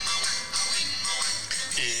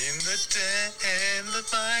the den, the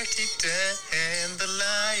mighty den, the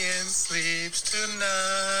lion sleeps tonight.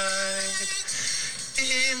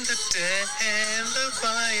 In the den, the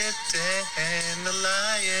quiet den, the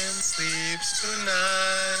lion sleeps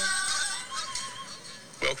tonight.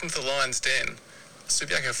 Welcome to the Lion's Den, a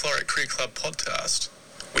Subiaco Floreat Cricket Club podcast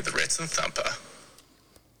with the Reds and Thumper.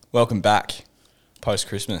 Welcome back,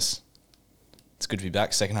 post-Christmas. It's good to be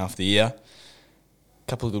back, second half of the year.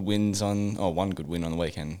 Couple of good wins one good win on the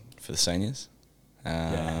weekend for the seniors.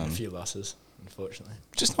 And a few losses, unfortunately.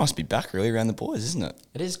 Just nice to be back, really, around the boys, isn't it?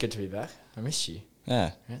 It is good to be back. I missed you.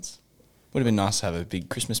 Yeah. Yes. Would have been nice to have a big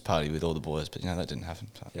Christmas party with all the boys, but that didn't happen.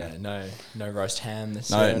 So, yeah, no roast ham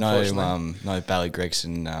this year, unfortunately. No Bally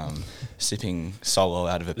Gregson sipping solo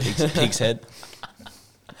out of a pig's head.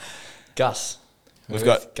 Gus. We've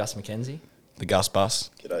got Gus Mckenzie. The Gus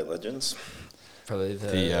Bus. G'day, legends. Probably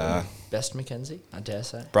the best Mckenzie, I dare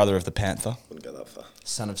say. Brother of the Panther. Wouldn't go that far.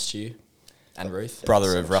 Son of Stu and Ruth.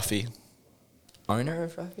 Brother of Ruffy. Owner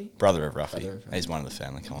of Ruffy? Brother of Ruffy. He's one of the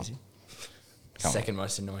family, come on. Second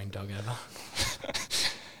most annoying dog ever.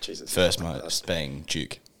 Jesus. First most being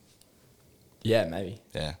Duke. Yeah, maybe.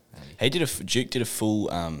 Yeah. Maybe. Duke did a full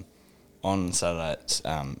on Saturday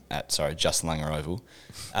at Justin Langer Oval.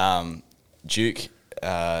 Duke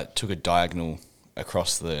took a diagonal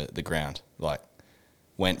across the ground, like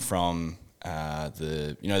went from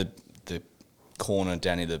the corner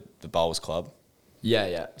down near the Bowls Club.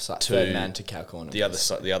 Yeah. It's like third man to cow corner. The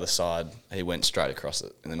other side, he went straight across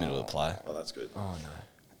it in the middle of the play. Oh, that's good. Oh no.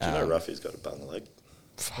 Do you know Ruffy's got a button leg?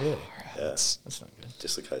 Really? Yeah. That's not good.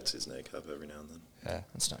 Dislocates his kneecap every now and then. Yeah.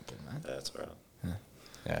 That's not good, man. Yeah, it's all right.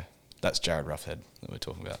 Yeah. That's Jared Roughhead that we're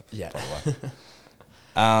talking about, Yeah. by the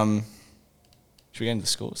way. Should we get into the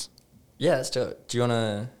scores? Yeah, let's do it. Do you want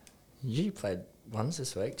to... You played ones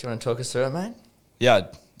this week. Do you want to talk us through it, mate?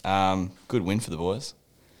 Yeah. Good win for the boys.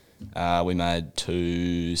 We made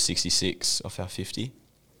 266 off our 50.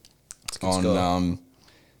 That's a good on score.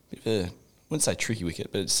 bit of a, I wouldn't say tricky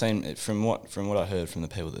wicket, but it seemed from what I heard from the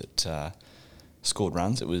people that scored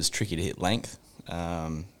runs, it was tricky to hit length.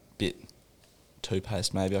 Bit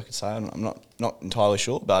two-paced, maybe I could say. I'm not entirely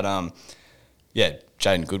sure, but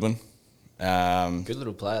Jaden Goodwin. Good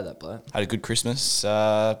little player, that bloke. Had a good Christmas.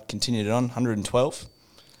 Continued it on 112.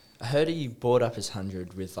 I heard he brought up his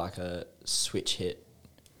 100 with like a switch hit,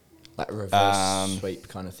 like a reverse sweep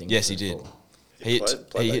kind of thing. Yes, he did. He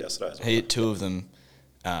hit two of them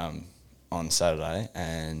on Saturday,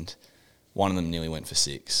 and one of them nearly went for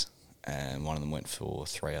 6, and one of them went for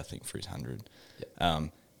 3, I think, for his 100.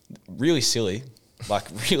 Yep. Really silly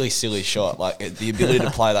shot. Like the ability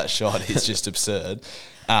to play that shot is just absurd.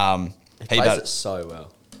 He plays it so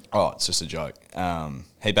well. Oh, it's just a joke.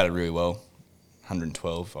 He batted really well.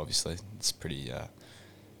 112, obviously. It's pretty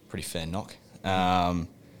fair knock. For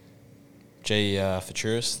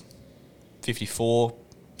Tourist, 54,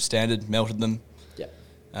 standard, melted them. Yeah.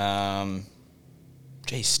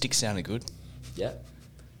 His stick sounded good. Yeah.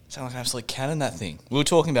 Sounded like an absolute cannon, that thing. We were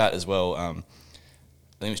talking about as well, I think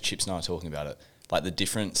it was Chips and I were talking about it, like the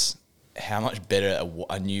difference, how much better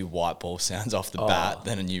a new white ball sounds off the bat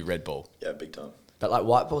than a new red ball. Yeah, big time. But like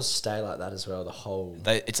white balls stay like that as well, the whole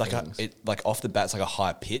It's like off the bat, it's like a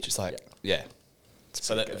high pitch. It's like, yeah.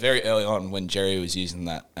 So that very early on when Jerry was using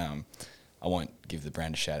that, I won't give the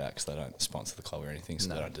brand a shout out because they don't sponsor the club or anything, so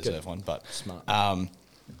they don't deserve one. But smart.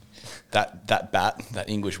 That bat, that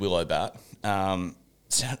English willow bat, sounded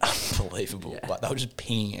unbelievable. Yeah. Like they were just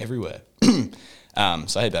pinging everywhere.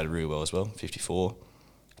 So he batted really well as well. 54,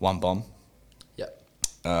 1 bomb. Yep.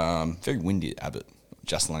 Very windy at Abbott,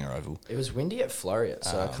 Justin Langer Oval. It was windy at Floreat,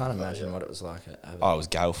 so I can't imagine what it was like at Abbott. Oh, it was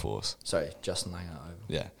gale force. Sorry, Justin Langer Oval.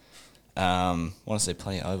 Yeah. Want to say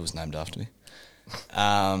plenty of ovals named after me.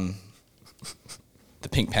 The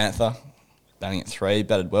Pink Panther, batting at 3,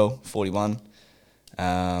 batted well, 41. He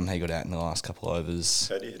got out in the last couple of overs.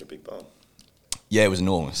 How do you hit a big bomb? Yeah, it was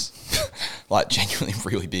enormous. Like, genuinely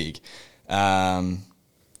really big. Heard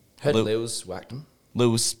Lewis whacked him.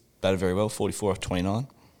 Lewis batted very well, 44 off 29.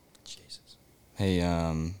 Jesus. He,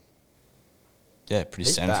 pretty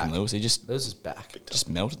He's standard back. from Lewis. He just back. just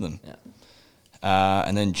melted them. Yeah.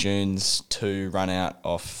 And then June's 2 run out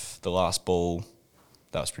off the last ball.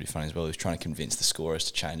 That was pretty funny as well. He was trying to convince the scorers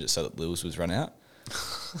to change it so that Lewis was run out.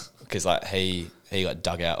 Because like he got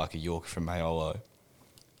dug out like a Yorker from Mayolo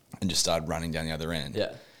and just started running down the other end.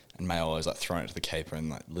 Yeah. And Mayolo was like throwing it to the keeper, and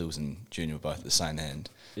like Lewis and Junior were both at the same end.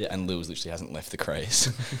 Yeah. And Lewis literally hasn't left the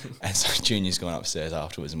crease. And so Junior's gone upstairs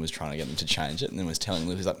afterwards and was trying to get them to change it, and then was telling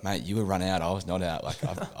Lewis, like, mate, you were run out, I was not out. Like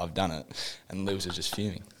I've done it. And Lewis was just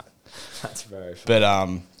fuming. That's very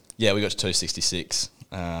funny. But we got to 266.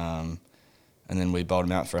 And and then we bowled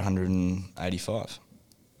them out for 185.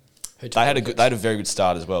 Who They had a very good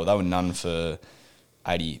start as well. They were none for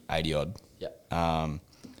 80 odd. Yeah.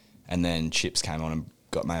 And then Chips came on and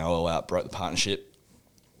got my all out, broke the partnership.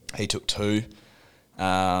 He took 2.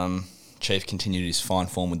 Chief continued his fine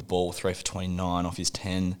form with the ball, 3 for 29 off his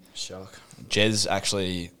 10. Shock. Jez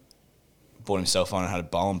actually brought himself on and had a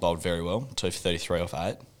bowl and bowled very well, 2 for 33 off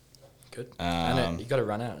 8. Good. And he got a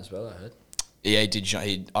run out as well, I heard. Yeah, he did.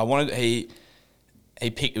 He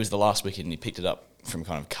picked. It was the last wicket, and he picked it up from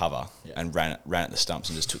kind of cover and ran at the stumps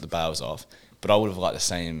and just took the bails off. But I would have liked to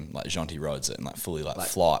see him like Jonty Rhodes it and like fully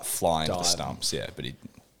flying to the stumps. Yeah, but he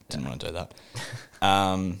didn't want to do that.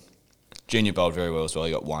 Junior bowled very well as well.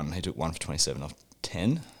 He got 1. He took 1 for 27 off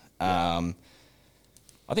 10. I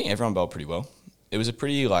think everyone bowled pretty well. It was a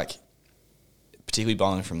pretty particularly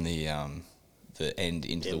bowling from the end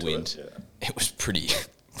into the wind. It was pretty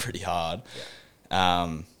hard.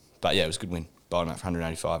 Yeah. But yeah, it was a good win. Bowled out for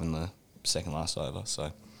 185 in the second last over.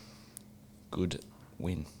 So good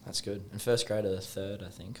win. That's good. And first grader, third, I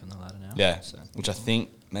think, on the ladder now. Yeah, so. Which I think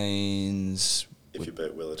means... If you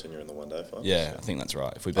beat Willerton, you're in the one-day finals. Yeah, I think that's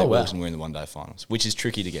right. If we beat Willerton, we're in the one-day finals, which is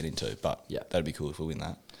tricky to get into, but that'd be cool if we win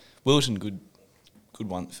that. Willerton, good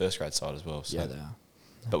one, first grade side as well. So. Yeah, they are.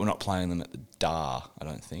 But we're not playing them at the Dar, I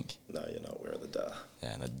don't think. No, you're not. We're at the Dar.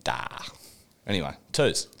 Yeah, the Dar. Anyway,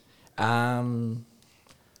 2s.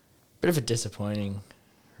 Bit of a disappointing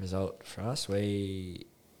result for us. They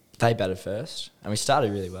batted first, and we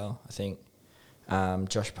started really well, I think.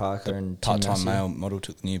 Josh Parker and Tim part-time Massey, male model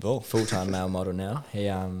took the new ball. Full-time male model now. He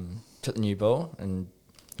took the new ball and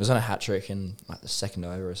was on a hat-trick in the second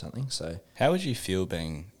over or something. So how would you feel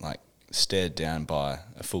being stared down by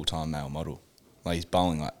a full-time male model? He's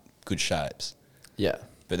bowling good shapes. Yeah.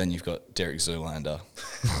 But then you've got Derek Zoolander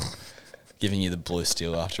giving you the blue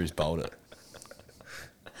steel after he's bowled it.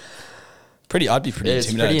 I'd be pretty intimidated.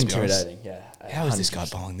 It's pretty intimidating, yeah. How is this guy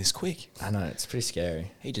bowling this quick? I know, it's pretty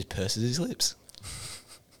scary. He just purses his lips.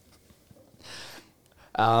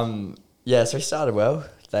 So he started well.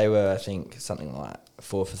 They were, I think, something like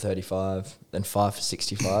 4 for 35, then 5 for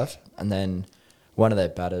 65, and then one of their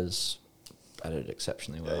batters batted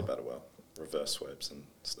exceptionally well. Yeah, he batted well. Reverse sweeps and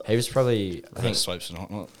stuff. He was probably... Reverse sweeps and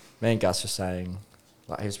whatnot. Me and Gus were saying,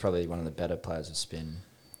 he was probably one of the better players of spin.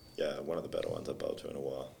 Yeah, one of the better ones I bowled to in a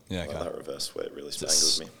while. Yeah, okay. That reverse sweep really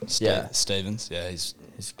spangles me. Stevens, yeah, he's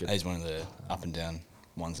good. He's one of the up and down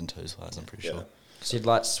 1s and 2s players, I'm pretty sure. So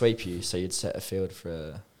you'd sweep you, so you'd set a field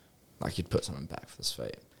for, you'd put someone back for the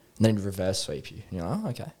sweep. And then he'd reverse sweep you. And you're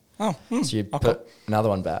like, oh, okay. So you'd put another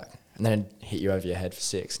one back, and then it'd hit you over your head for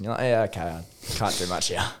 6. And you're like, yeah, okay, I can't do much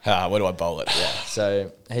here. Where do I bowl it? Yeah.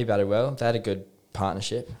 So he batted well. They had a good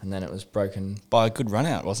partnership, and then it was broken. By a good run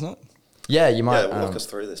out, wasn't it? Yeah, you might... Yeah, walk us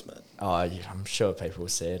through this, mate. Oh, yeah, I'm sure people will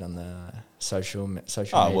see it on the social media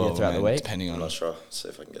throughout the week. Depending on... I'm not sure. See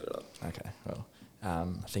if I can get it up. Okay, well... I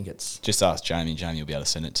think it's... Just ask Jamie. Jamie will be able to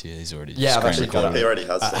send it to you. He's already... Yeah, I've actually got it. He already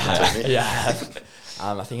has sent it to me. Yeah.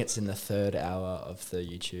 I think it's in the third hour of the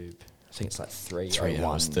YouTube. I think it's 3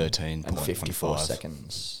 hours, 13 and 54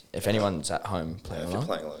 seconds. If anyone's at home playing along. If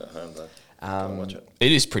you're playing at home, though, go and watch it.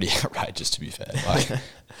 It is pretty outrageous, to be fair.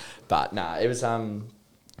 But, it was...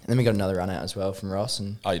 And then we got another run out as well from Ross.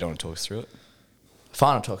 And you don't want to talk us through it?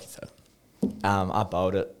 Fine, I'll talk you through it. I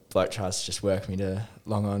bowled it. Bloke tries to just work me to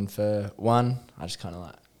long on for 1. I just kind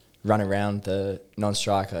of run around the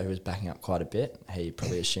non-striker who was backing up quite a bit. He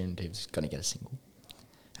probably assumed he was going to get a single.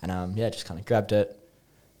 And just kind of grabbed it,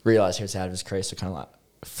 realised he was out of his crease, so kind of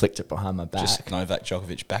flicked it behind my back. Just Novak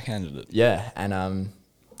Djokovic backhanded it. Yeah, and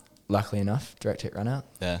luckily enough, direct hit run out.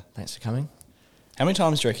 Yeah. Thanks for coming. How many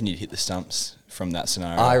times do you reckon you'd hit the stumps from that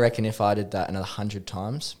scenario? I reckon if I did that another 100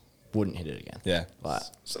 times, wouldn't hit it again. Yeah.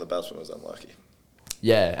 So the batsman was unlucky.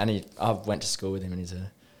 Yeah, and I went to school with him, and he's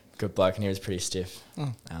a good bloke, and he was pretty stiff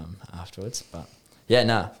afterwards. But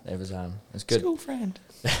yeah, it was good. School friend.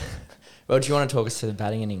 Well, do you want to talk us to the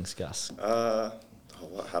batting innings, Gus?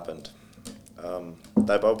 What happened?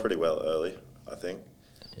 They bowled pretty well early, I think.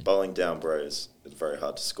 Bowling down breeze is very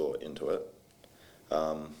hard to score into it.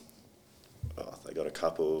 They got a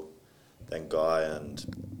couple. Then Guy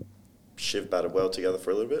and Shiv batted well together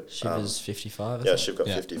for a little bit. Shiv was 55, Yeah, Shiv got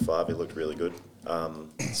 55. He looked really good.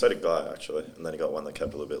 So did Guy, actually. And then he got one that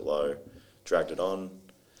kept a little bit low, dragged it on.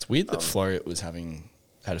 It's weird that Floriat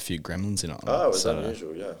had a few gremlins in it. It was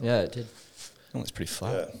unusual, yeah. Yeah, it did. Oh, it's pretty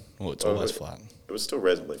flat. Yeah. Well, it's always flat. It was still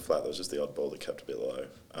reasonably flat. There was just the odd ball that kept a bit low.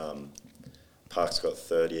 Parks got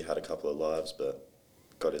 30, had a couple of lives, but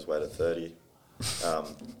got his way to 30.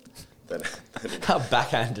 Then How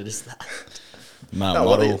backhanded is that?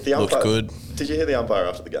 Model the looked umpire, good. Did you hear the umpire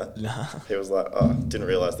after the game? Nah. He was like, didn't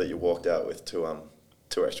realise that you walked out with two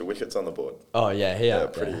extra wickets on the board. Oh, yeah,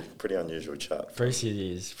 Pretty unusual chat. Bruce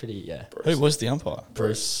is pretty, yeah. Who was the umpire?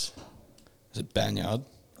 Bruce. Was it Banyard?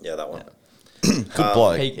 Yeah, that one. Good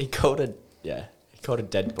bloke. He called a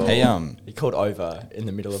dead ball. He called over in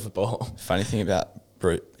the middle of the ball. Funny thing about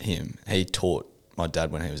him, he taught my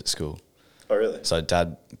dad when he was at school. Oh, really? So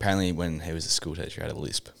Dad, apparently when he was a school teacher, he had a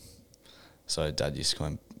lisp. So Dad used to call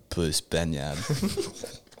him Bruce Banyard.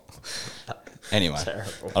 Anyway,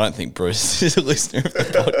 Terrible. I don't think Bruce is a listener of the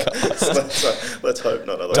podcast. Let's hope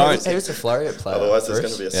not. Otherwise, He was a Florio player. otherwise there's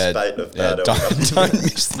going to be a spate of bad don't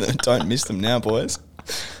miss them. Don't miss them now, boys.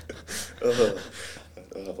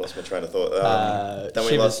 I've lost my train of thought. Then we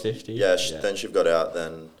Shiv was lost 50. Yeah, then Shiv got out.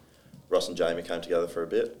 Then Ross and Jamie came together for a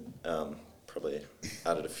bit. Probably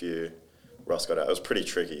added a few. Ross got out. It was pretty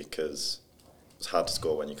tricky because it was hard to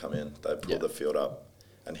score when you come in. They pulled the field up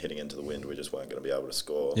and hitting into the wind, we just weren't going to be able to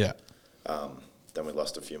score. Yeah. Then we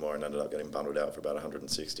lost a few more and ended up getting bundled out for about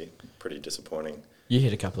 160. Pretty disappointing. You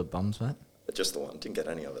hit a couple of bombs, mate. But just the one. Didn't get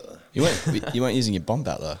any of it though. You weren't using your bomb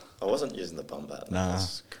bat though. I wasn't using the bomb bat. Nah.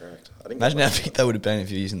 That's correct. I didn't Imagine how big that would have been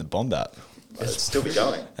if you were using the bomb bat. It'd still be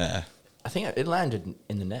going. Yeah. I think it landed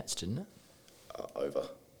in the nets, didn't it? Over.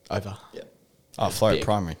 Over. Yeah. Oh, Florida big.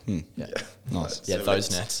 Primary. Yeah. Nice. It's Yeah, in- those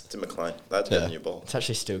it's- nets. It's in McLean. They had to get a new ball. It's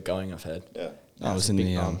actually still going, I've heard. Yeah. I was in big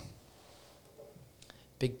the bomb.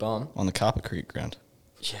 Big bomb. on the carpet cricket ground.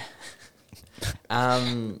 Yeah.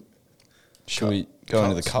 Should we go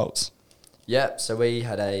into the Colts? Yeah, so we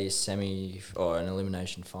had a semi or an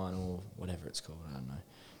elimination final, whatever it's called, I don't know.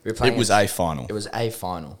 We were playing It was a final It was a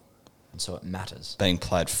final, and so it matters. being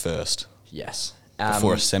played first Yes.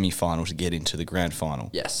 before a semi-final to get into the grand final.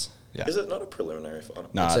 Yes. Yeah. Is it not a preliminary final?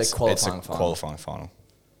 No, It's a qualifying final. qualifying final.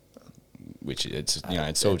 Which it's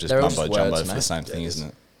it's all just they're all mumbo just jumbo words, for the mate. same Yeah, thing, it is.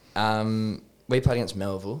 isn't it? We played against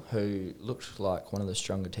Melville, who looked like one of the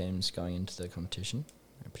stronger teams going into the competition.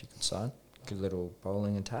 They're a pretty good side. Good little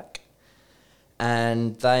bowling attack.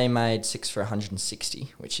 And they made 6 for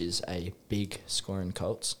 160, which is a big score in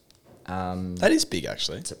Colts. That is big,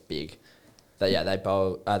 actually. It's a big. They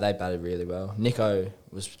batted really well. Nico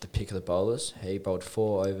was the pick of the bowlers. He bowled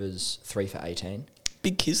 4 overs, 3 for 18.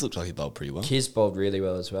 Big Kiz looked like he bowled pretty well. Kiz bowled really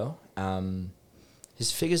well as well.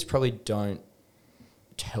 His figures probably don't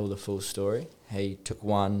tell the full story. He took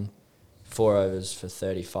 4 overs for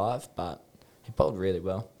 35, but he bowled really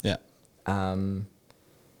well. Yeah.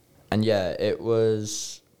 And yeah, it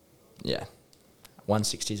was,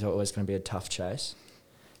 160 is always going to be a tough chase.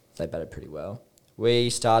 They batted pretty well. We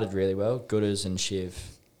started really well. Gooders and Shiv.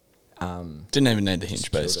 Didn't even need the hinge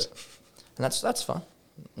just killed boost. it. And that's fine.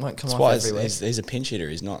 Won't come That's off why every week. he's a pinch hitter.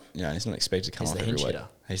 He's not expected to come He's off the every hinge week. hitter.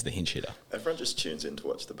 He's the hinge hitter. Everyone just tunes in to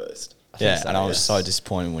watch the best. Yeah, so, and I was yes. so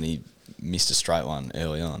disappointed when he missed a straight one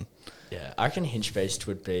early on. Yeah, I reckon Hinge Beast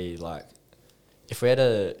would be like, if we had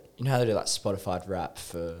you know how they do like Spotify rap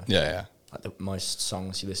for Yeah. like the most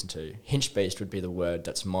songs you listen to? Hinge Beast would be the word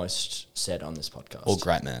that's most said on this podcast. Or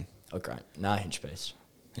great man. Oh, great. Nah, Hinge Beast.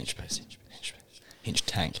 Hinge base. Hinge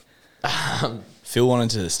tank. Phil wanted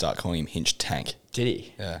to start calling him Hinge Tank. Did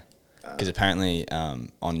he? Yeah. Because apparently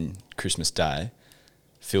on Christmas Day,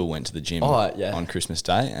 Phil went to the gym on Christmas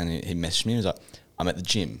Day and he messaged me. He was like, I'm at the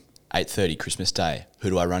gym, 8:30 Christmas Day. Who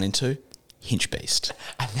do I run into? Hinge Beast.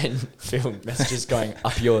 And then Phil messages going,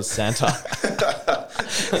 up yours, Santa.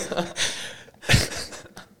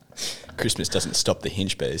 Christmas doesn't stop the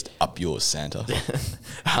Hinge Beast. Up yours, Santa.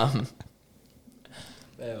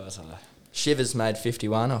 Where was I? Shivers made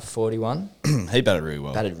 51 off 41. He batted really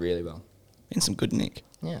well. Batted really well. In some good nick.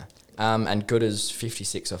 Yeah. And Gooders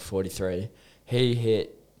 56 off 43. He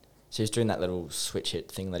hit, so he's doing that little switch hit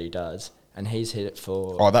thing that he does, and he's hit it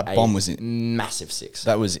for Oh, that a bomb was massive 6.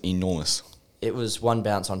 That was enormous. It was one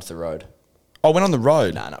bounce onto the road. Oh, it went on the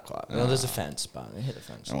road. Nah, not quite. Well, there's a fence, but it hit the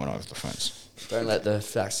fence. I went over the fence. Don't let the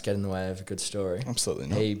facts get in the way of a good story. Absolutely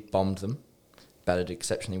not. He bombed them, batted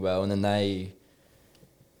exceptionally well, and then they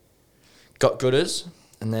got Gooders,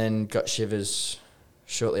 and then got Shivers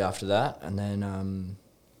shortly after that, and then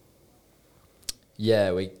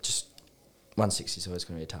we just 160 is always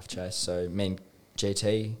going to be a tough chase. So me and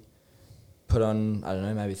GT put on, I don't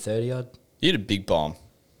know, maybe 30 odd. You had a big bomb.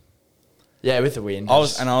 Yeah, with the wind. I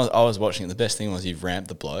was watching it. The best thing was you ramped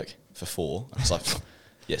the bloke for 4. I was like,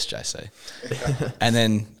 yes, JC. And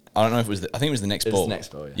then I don't know if it was. I think it was the next It was ball. the next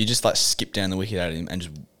ball, yeah. You just like skipped down the wicket at him and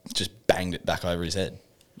just banged it back over his head,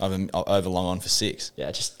 over long on for 6.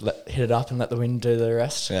 Yeah, just hit it up and let the wind do the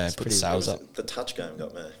rest. Yeah, It's put the pretty- sails up. The touch game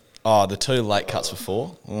got me. Oh, the 2 late cuts for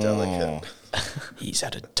 4. Delicate. He's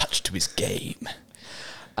had a touch to his game.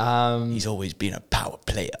 He's always been a power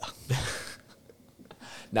player.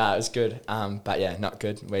 No, it was good. But yeah, not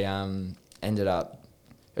good. We ended up.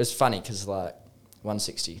 It was funny because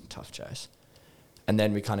 160 tough chase, and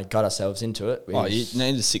then we kind of got ourselves into it. You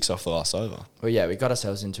needed 6 off the last over. Well, yeah, we got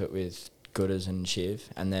ourselves into it with Gooders and Shiv,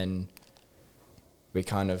 and then we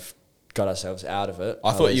kind of got ourselves out of it.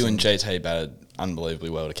 I thought you and GT batted unbelievably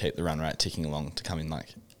well to keep the run rate ticking along, to come in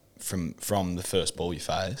from the first ball you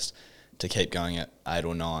faced to keep going at 8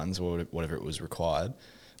 or 9s or whatever it was required.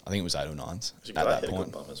 I think it was 8 or 9s at that point. A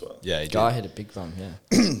good bum as well. Yeah, Guy hit a big bum. Yeah.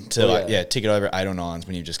 Tick it over at 8 or 9s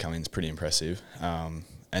when you've just come in is pretty impressive. And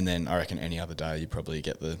then I reckon any other day you probably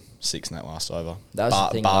get the 6 in that last over. That was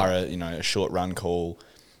the thing. Bar a short run call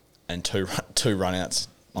and two run outs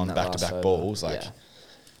on back-to-back balls.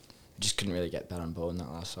 Just couldn't really get bat on ball in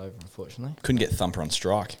that last over, unfortunately. Couldn't get Thumper on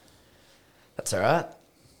strike. That's all right.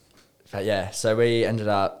 But yeah, so we ended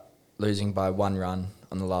up losing by 1 run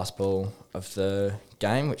on the last ball of the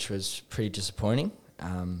game, which was pretty disappointing.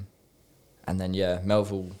 And then,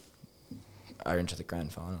 Melville are into the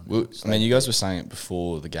grand final. Well, you guys were saying it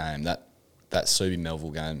before the game, that Subi Melville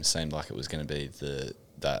game seemed like it was going to be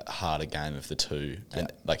that harder game of the two. Yeah.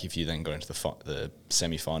 And if you then got into the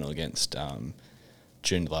semi-final against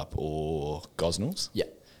Joondalup or Gosnells,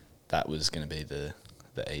 that was going to be the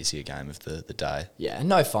easier game of the day. Yeah, and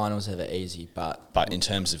no finals ever easy, but in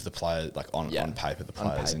terms of the player, on paper, the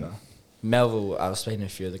players. On paper. Melville, I was speaking to a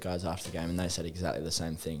few of the guys after the game, and they said exactly the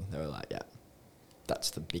same thing. They were like, yeah,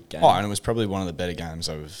 that's the big game. Oh, and it was probably one of the better games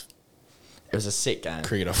It was a sick game.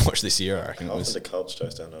 Cricket I've watched this year, I reckon. How often the Colts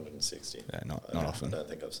chase down 160? Yeah, not often. I don't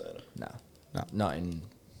think I've seen it. No. Not in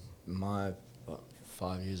my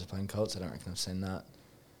 5 years of playing Colts. I don't reckon I've seen that.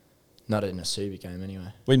 Not in a Subi game,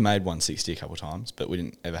 anyway. We made 160 a couple of times, but we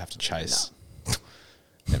didn't ever have to chase. No.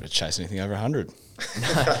 Never to chase anything over 100.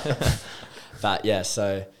 But yeah,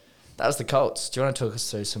 so that was the Colts. Do you want to talk us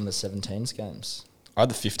through some of the 17s games? I had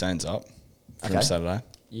the 15s up from Saturday.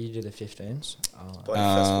 You did the 15s. Oh. Played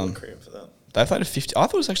Festival of Cream for that. They played a 50. I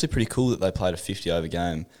thought it was actually pretty cool that they played a 50 over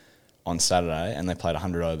game on Saturday, and they played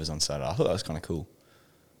 100 overs on Saturday. I thought that was kind of cool.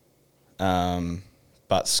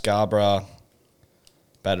 But Scarborough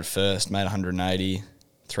batted first, made 180,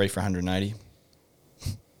 3 for 180.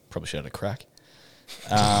 Probably should have had a crack.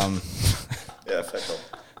 Yeah, fair call.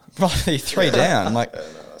 Probably 3 down. Yeah, no,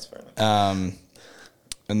 that's fair enough.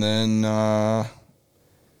 And then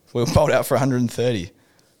we were bowled out for 130.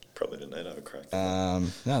 Probably didn't need to have a crack.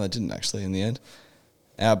 No, they didn't actually in the end.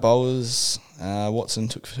 Our bowlers, Watson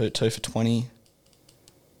took 2 for 20.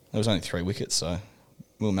 There was only 3 wickets, so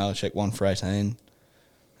Will Malachek 1 for 18.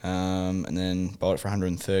 And then bowled it for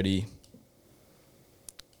 130.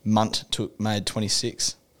 Munt made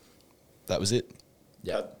 26. That was it.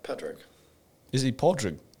 Yeah. Patrick. Is he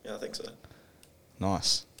Podrick? Yeah, I think so.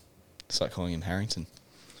 Nice. It's like calling him Harrington.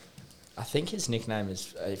 I think his nickname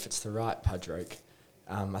is, if it's the right Padroke,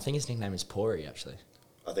 I think his nickname is Pori, actually.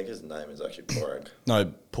 I think his name is actually Porrig.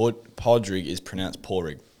 No, Podrick is pronounced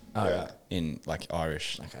Porrig. Oh, right. In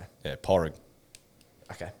Irish. Okay. Yeah, Porrig.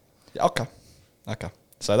 Okay. Yeah, okay.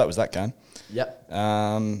 So that was that game. Yep.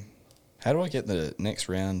 How do I get the next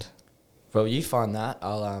round? Well, you find that.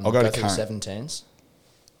 I'll go to through current. 17s.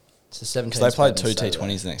 So 17s. Because they played on 2 Saturday.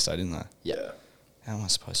 T20s the next day, didn't they? Yeah. How am I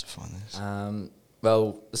supposed to find this?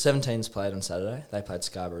 Well, the 17s played on Saturday. They played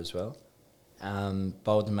Scarborough as well.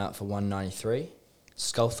 Bowled them out for 193.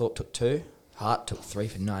 Sculthorpe took 2. Hart took 3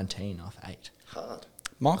 for 19 off 8. Hard.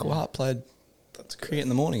 Michael Hart played That's good. cricket in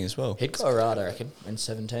the morning as well. He'd go alright, I reckon, in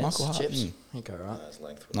 17s. Michael Hart, Chips. mm. He'd go alright. His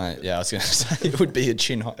length would No, be good. yeah, I was going to say it would be a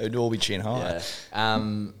chin high. It would all be chin high. Yeah.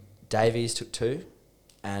 Davies took 2.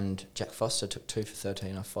 And Jack Foster took 2 for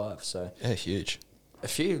 13 off 5. So Yeah, huge. a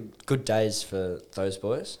few good days for those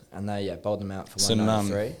boys. And they, bowled them out for Some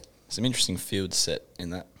 193. some interesting fields set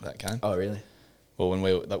in that game. Oh, really? Well, when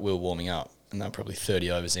we were warming up, and they were probably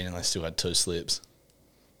 30 overs in, and they still had 2 slips.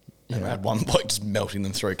 And we Yeah. had one bloke just melting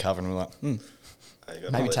them through cover, and we're like, Hey, you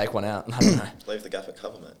gotta Maybe leave- take one out. I don't know. Leave the gap at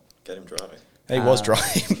cover, mate. Get him driving. He was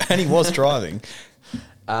driving, and he was driving.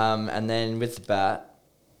 And then with the bat,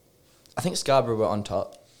 I think Scarborough were on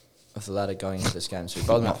top of the ladder going into this game. So we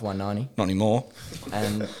bowled them out for 190. Not anymore.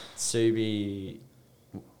 And Subi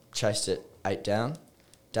chased it 8 down.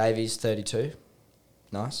 Davies 32.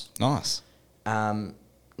 Nice. Nice.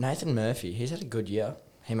 Nathan Murphy, he's had a good year.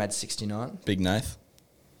 He made 69. Big Nath.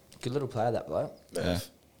 Good little player, that bloke. Yeah.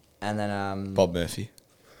 Murph. And then Bob Murphy.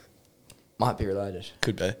 might be related.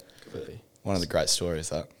 Could be. Could be. One of the great stories,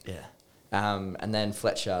 that. Yeah. And then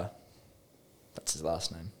Fletcher, that's his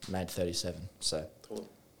last name, made 37. So Cool.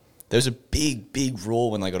 There was a big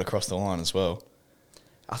roar when they got across the line as well.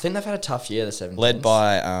 I think they've had a tough year, the 17s.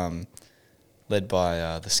 Led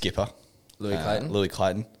by the skipper, Louis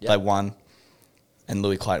Clayton. Yep. They won, and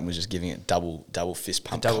Louis Clayton was just giving it double fist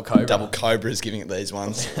pump. Double cobra. Double cobras giving it these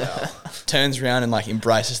ones. Turns around and like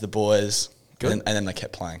embraces the boys. Good. And then they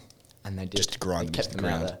kept playing. And they did. Just to grind them kept to the them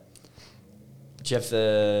out ground. there. Do you have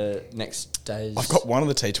the next day's... I've got one of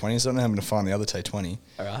the T20s. I don't know how I'm going to find the other T20.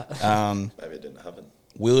 All right. Maybe it didn't happen.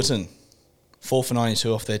 Willerton, 4 for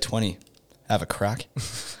 92 off their 20. Have a crack.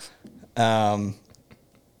 It's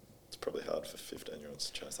probably hard for 15-year-olds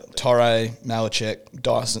to chase that down. Torre, Malachek,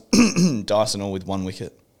 Dyson, Dyson all with 1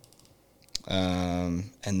 wicket. And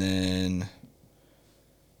then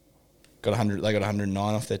got 100. They got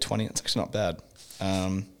 109 off their 20. It's actually not bad.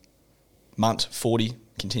 Munt, 40,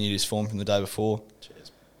 continued his form from the day before.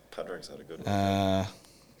 Cheers. Padraig's had a good one.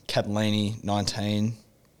 Catalini, 19.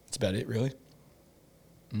 That's about it, really.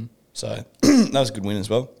 So that was a good win as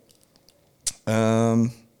well. You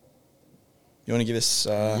want to give us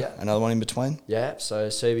another one in between? Yeah, so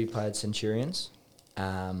Subi played Centurions.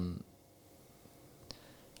 And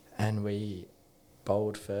we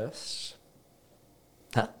bowled first.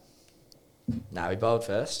 Huh? No, we bowled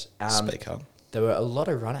first. Speak up. There were a lot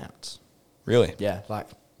of run-outs. Really? Yeah, like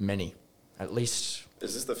many. At least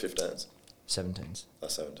Is this the 15s? 17s.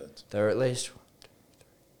 17s. There were at least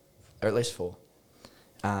 4.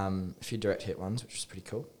 A few direct hit ones, which was pretty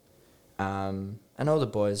cool. And all the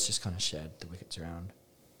boys just kind of shared the wickets around.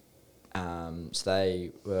 So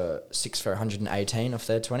they were 6 for 118 off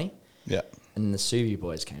their 20. Yeah. And the Subi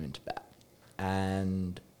boys came into bat.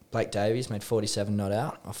 And Blake Davies made 47 not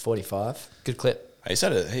out off 45. Good clip. He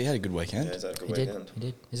had a good weekend. Yeah, he's had a good He weekend.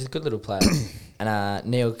 did. He's a good little player. And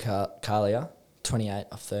Neil Kalia, 28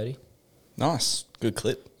 off 30. Nice. Good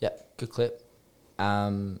clip. Yep, good clip.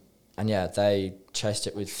 And yeah, they chased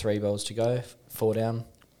it with 3 balls to go, 4 down.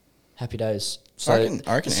 Happy days. So I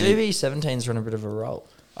reckon Subi 17's run a bit of a roll.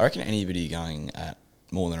 I reckon anybody going at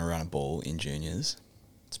more than a run a ball in juniors,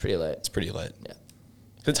 It's pretty late. it's pretty late. Yeah.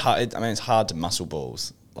 It's hard. It's hard to muscle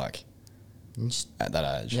balls like You just- at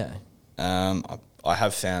that age. yeah. I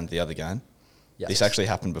have found the other game. Yes. This actually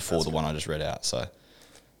happened before That's the good. one I just read out. So,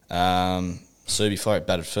 Subi Float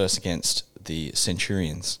batted first against the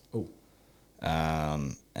Centurions. Ooh.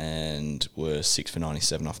 And were 6 for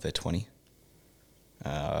 97 off their 20.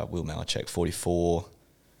 Will Malachek, 44.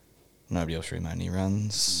 Nobody else really made any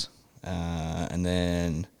runs. And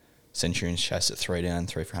then Centurions chased at 3 down,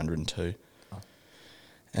 3 for 102. Oh.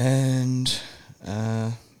 And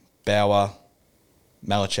Bauer,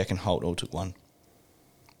 Malachek and Holt all took 1.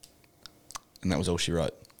 And that was all she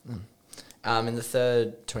wrote. In the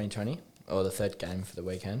third 2020, or the third game for the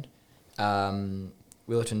weekend,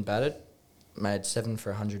 Willerton batted, made 7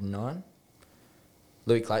 for 109.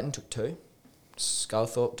 Louis Clayton took 2.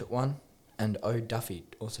 Sculthorpe took 1. And O'Duffy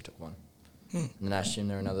also took 1. And then I assume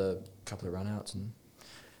there are another couple of run-outs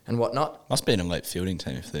and whatnot. Must be an elite fielding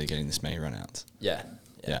team if they're getting this many run-outs. Yeah.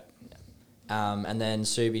 Yeah. And then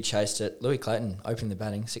Subi chased it. Louis Clayton opening the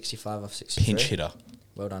batting, 65 off 63. Pinch hitter.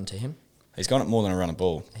 Well done to him. He's gone at more than a run a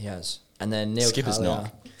ball. He has. And then Neil Skipper's Kalia,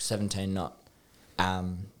 knock. 17 not.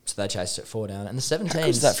 So they chased it 4 down. And the 17s... How good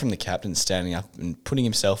is that from the captain standing up and putting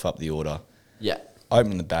himself up the order, Yeah.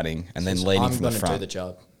 opening the batting, and then Says, leading I'm from the gonna front? do the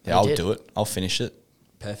job. Yeah, He I'll did. do it. I'll finish it.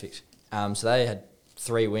 Perfect. So they had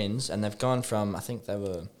 3 wins, and they've gone from, I think they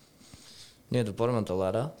were near the bottom of the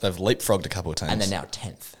ladder, They've leapfrogged a couple of times. and they're now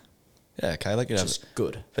 10th, Yeah, okay, they could which have is it.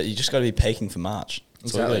 good. But you just got to be peaking for March.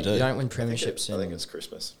 That's what Exactly. you got You to do. don't win I premierships think in... it's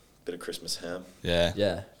Christmas. Bit of Christmas ham. Yeah.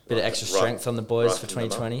 Yeah. Bit of extra Right- strength on the boys right for from the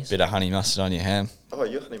mark. 2020s. Bit of honey mustard on your ham. Oh,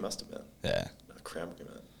 you're honey mustard, man. Yeah. No, cranberry,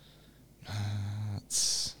 man.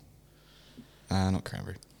 It's not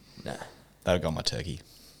cranberry. Nah. That'll go on my turkey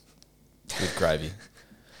with gravy.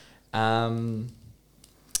 Well,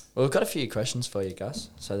 we've got a few questions for you, Gus,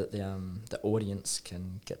 so that the audience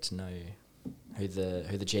can get to know who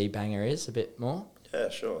the G banger is a bit more. Yeah,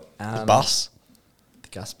 sure. The bus. The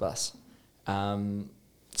Gus bus.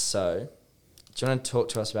 So, do you want to talk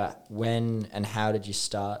to us about when and how did you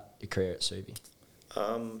start your career at Subi?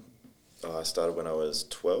 I started when I was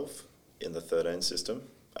 12 in the 13 system.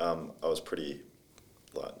 I was pretty,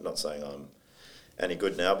 not saying I'm any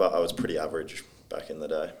good now, but I was pretty average back in the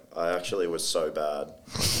day. I actually was so bad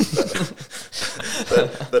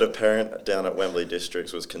that a parent down at Wembley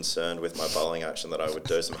Districts was concerned with my bowling action that I would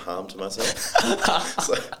do some harm to myself.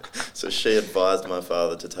 so she advised my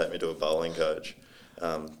father to take me to a bowling coach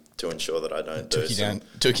to ensure that I don't Took you down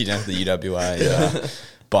to the UWA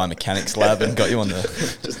biomechanics lab and got you on the...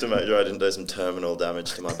 just to make sure I didn't do some terminal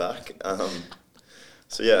damage to my back.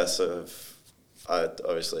 So I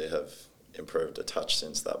obviously have improved a touch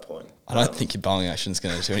since that point. I don't think your bowling action is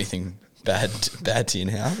going to do anything bad to you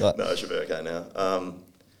now. But No, it should be okay now.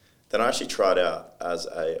 Then I actually tried out as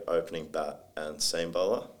a opening bat and seam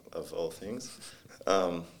bowler, of all things.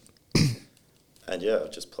 And yeah,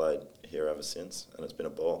 I've just played here ever since, and it's been a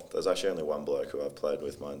ball. There's actually only one bloke who I've played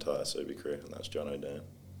with my entire Subi career, and that's John O'Dan.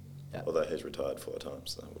 Yeah. Although he's retired 4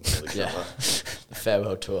 times, so that wouldn't really Yeah. count that. The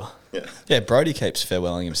farewell tour. Yeah. yeah, Brody keeps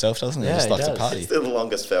farewelling himself, doesn't he? Yeah, He just he likes to does. party. It's the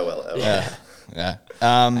longest farewell ever. Yeah, yeah.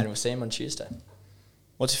 And we'll see him on Tuesday.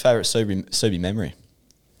 What's your favourite Subi memory?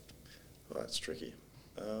 Oh, that's tricky.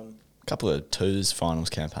 A couple of twos finals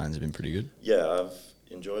campaigns have been pretty good. Yeah, I've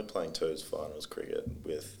enjoyed playing twos finals cricket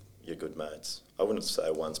with your good mates. I wouldn't say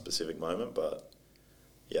one specific moment, but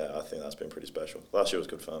yeah, I think that's been pretty special. Last year was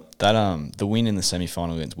good fun. That the win in the semi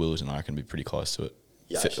final against Wills and I can be pretty close to it.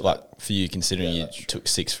 Yeah, for, actually, like for you, considering yeah, you that's true. took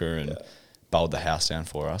 6 for and Yeah. bowled the house down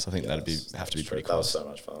for us, I think Yeah, have to be true. pretty That was close. so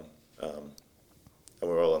much fun. And we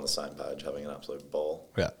were all on the same page, having an absolute ball.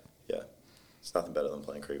 Yeah. Yeah. It's nothing better than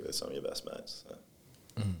playing cricket with some of your best mates.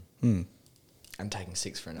 So. Mm. And taking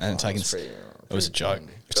 6 for an And taking pretty, it was a joke,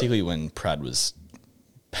 particularly when Prad was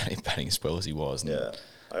batting as well as he was. And Yeah.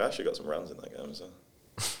 I actually got some runs in that game, so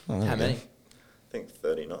Oh, there How we go. many? I think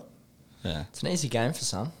 30 not. Yeah. It's an easy game for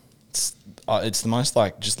some. It's the most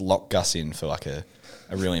like just lock Gus in for like a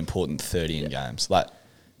really important 30 in games. Like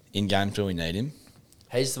in games where we need him.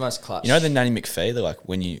 He's the most clutch. You know the Nanny McPhee? They're like,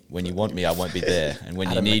 when you want me, I won't be there. And when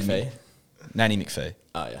Adam you need McPhee? me. Nanny McPhee.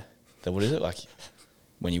 Oh, yeah. What is it? Like,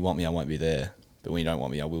 when you want me, I won't be there. But when you don't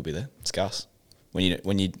want me, I will be there. It's Gus. When you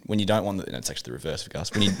don't want it's actually the reverse of Gus.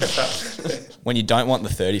 When you don't want the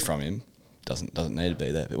 30 from him, doesn't need to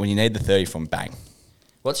be there. But when you need the 30 from, bang. What's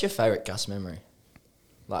What's your favourite Gus memory?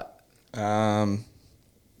 Like,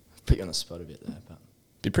 put you on the spot a bit there, but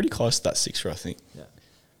be pretty close to that 6-er, I think. yeah.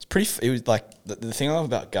 It was like the thing I love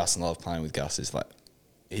about Gus and I love playing with Gus is like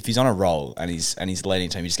if he's on a roll and he's leading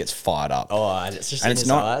team, he just gets fired up. Oh, and it's just and in it's his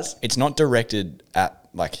not eyes. it's not directed at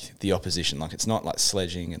like the opposition. Like it's not like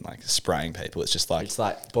sledging and like spraying people. It's just like It's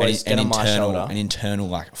like, boys, get on my shoulder. an internal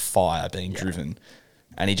like fire being driven,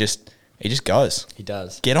 and he just goes. He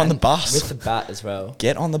does. Get on the bus. With the bat as well.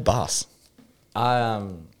 Get on the bus. I I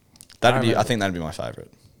remember- think that'd be my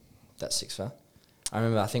favourite. That's 6 for. I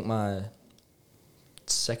remember, I think my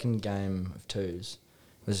second game of twos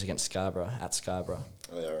was against Scarborough, at Scarborough.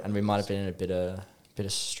 Oh, yeah, I And we might have been in a bit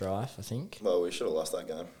of strife, I think. Well, we should have lost that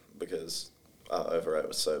game because our over rate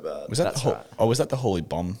was so bad. Was that That's the right. was that the Holy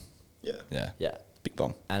bomb? Yeah. Yeah. Yeah. Big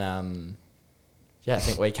bomb. And, yeah, I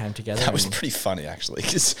think we came together. That was and- pretty funny actually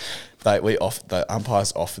because the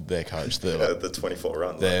umpires offered their coach The 24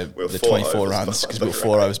 runs. the We were 24 overs runs behind because the we were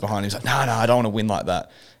 4 rate. overs behind. He was like, no, I don't want to win like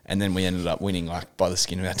that. And then we ended up winning like by the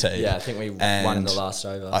skin of our teeth. Yeah, I think we won in the last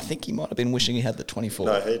over. I think he might have been wishing he had the 24.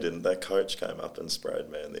 No, he didn't. Their coach came up and sprayed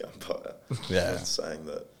me and the umpire. Yeah. Saying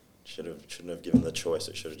that shouldn't have given the choice.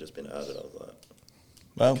 It should have just been added. I was like,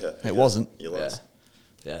 Well, okay, it wasn't. You yeah. lost.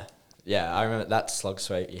 Yeah, I remember that slog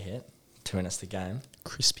sweep you hit to win us the game.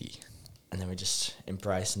 Crispy. And then we just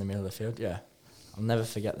embraced in the middle of the field. Yeah. I'll never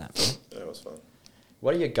forget that. Yeah, it was fun.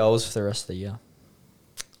 What are your goals for the rest of the year?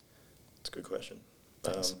 It's a good question.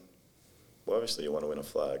 Thanks. Well, obviously you want to win a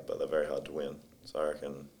flag, but they're very hard to win. So I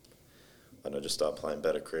reckon, I don't know, just start playing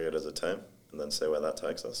better cricket as a team and then see where that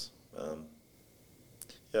takes us.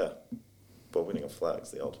 Yeah. But winning a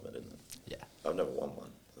flag's the ultimate, isn't it? Yeah. I've never won one.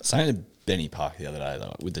 Saying to Benny Park the other day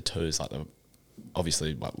though, with the twos, like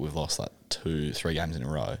obviously like we've lost like 2-3 games in a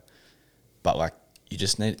row, but like you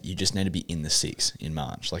just need to be in the 6 in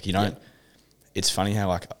March. Like you don't. Yeah. It's funny how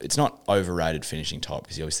like it's not overrated finishing top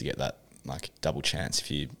because you obviously get that like double chance if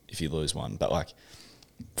you lose one, but like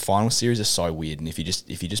final series are so weird, and if you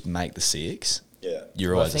just make the 6, Yeah.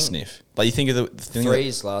 you're Well, I always a think sniff. Like you think of the thing that-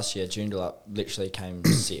 Threes last year, Joondalup literally came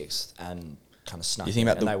 6th and kind of snuck You think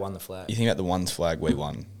it, about and the- they won the flag. You think about the ones flag we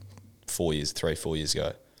won 4 years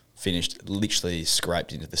ago, finished literally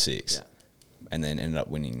scraped into the 6, Yeah. and then ended up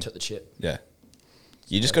winning. Took the chip. Yeah,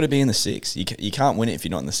 you just got to be in the 6. You can't win it if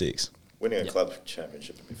you're not in the 6. Winning a Yeah. club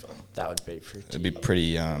championship would be fun. That would be pretty. It'd be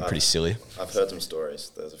pretty silly. I've heard some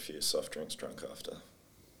stories. There's a few soft drinks drunk after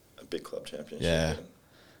a big club championship. Yeah.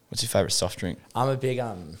 What's your favourite soft drink? I'm a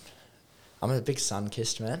big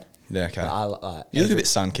sun-kissed man. Yeah, okay. I like You look a bit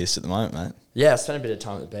sun kissed at the moment, mate. Yeah, I spent a bit of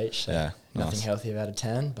time at the beach. So Yeah, nothing nice. healthy about a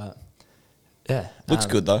tan, but yeah, Looks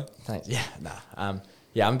good though. Thanks. Yeah,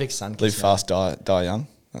 yeah, I'm a big sun-kissed. Live man. fast, die young.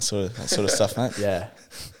 That sort of stuff, mate. Yeah,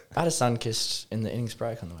 I had a sun-kissed in the innings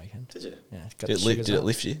break on the weekend. Did you? Yeah, got Did the it, sugars did it up.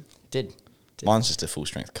 lift you? Did. Mine's just a full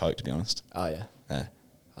strength Coke, to be honest. Oh yeah, Yeah,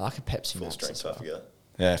 I like a Pepsi Full Max strength as well. type of guy.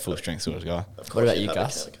 yeah, full strength sort of guy. Of What course about you, have a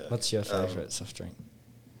Gus? can of Coke. What's your favourite soft drink?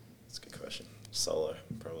 That's a good question. Solo,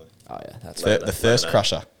 probably. Oh yeah, that's The thirst Lemonade.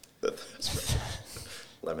 crusher. The thirst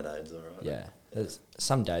Lemonade's alright. yeah.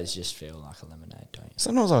 Some days you just feel like a lemonade, don't you?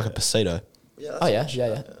 Sometimes I like a pasito. Yeah. Oh yeah, that's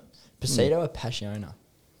yeah. Pasito or Passiona?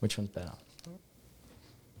 Which one's better?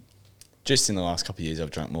 Just in the last couple of years,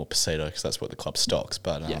 I've drunk more pasito because that's what the club stocks.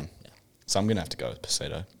 But Yeah. so I'm gonna have to go with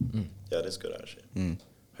pasito. Yeah, it is good actually. Mm.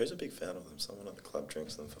 Who's a big fan of them? Someone at the club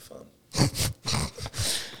drinks them for fun.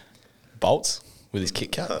 Bolts with his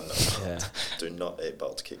Kit Kat. No, Yeah. do not eat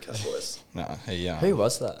Bolt's Kit Kat, boys. No, Who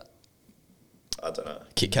was that? I don't know.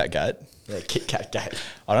 Kit Kat Gate. Yeah, Kit Kat Gate.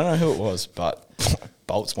 I don't know who it was, but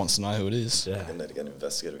Bolts wants to know who it is. Yeah. I need to get an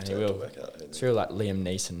investigative And he team to will. work out. who It's the- real like Liam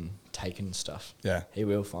Neeson taken stuff. Yeah. He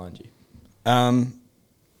will find you.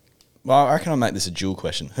 Well, I reckon I'll make this a dual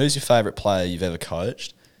question. Who's your favourite player you've ever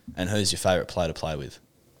coached, and who's your favourite player to play with?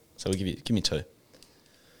 So we'll give me two.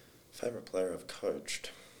 Favourite player I've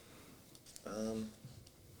coached?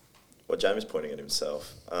 Well, Jamie's pointing at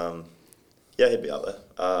himself. Yeah, he'd be up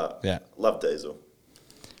there. Yeah. Love Diesel.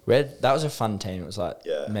 That was a fun team. It was like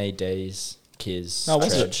Yeah. me, Dees, Kiz. No, was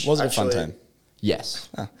Tredge. it a fun Actually- team? Yes.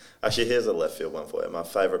 Actually, here's a left field one for you. My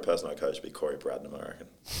favourite person I coached would be Corey Bradnam, I reckon.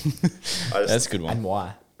 That's a good one. And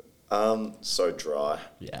why? So dry.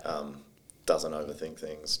 Yeah. Doesn't overthink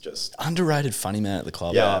things. Just Underrated funny man at the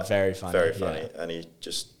club. Yeah. Oh, very funny, Very yeah. funny. And he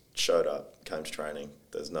just showed up, came to training.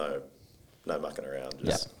 There's no mucking around.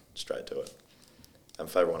 Just straight to it. And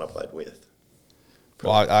favourite one I played with.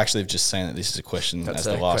 Well, I actually have just seen that this is a question That's as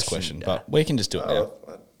the a last question, question, yeah. but we can just do it now.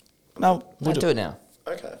 No, we'll Do it now.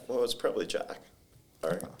 Okay. Well, it's probably Jack. I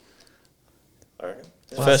reckon.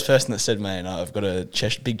 Yeah. First person that said, "Man, I've got a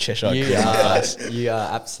big Cheshire You grin on my are, face." you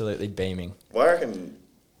are absolutely beaming. Well, I reckon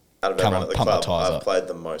out of Come everyone on, at the pump the club, tyres I've up. played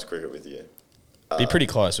the most cricket with you. Be pretty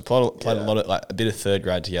close. We played yeah. a lot of a bit of third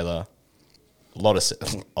grade together, a lot of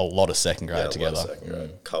second grade Yeah, a lot together. of second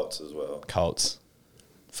grade. Colts as well. Colts.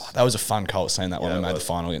 Fuck, that was a fun Colts team. That one Yeah, we it made the was.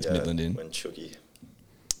 final against Yeah, Midland in, When Chucky.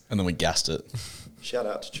 and then we gassed it. Shout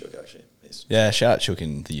out to Chuck, actually. He's Yeah, shout out Chook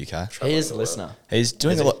in the UK. He is a the world. listener. He's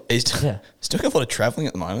doing Is a he? lot. He's Yeah. doing a lot of travelling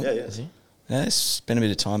at the moment. Yeah, yeah. Is he? Yeah, he's spent a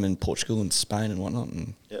bit of time in Portugal and Spain and whatnot,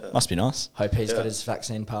 and Yeah. must be nice. Hope he's Yeah. got his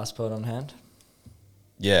vaccine passport on hand.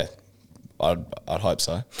 Yeah, I'd hope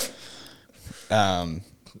so.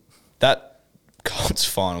 That Colts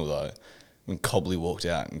final though, when Cobley walked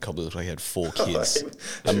out and Cobley looked like he had 4 kids,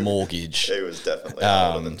 a mortgage, He was definitely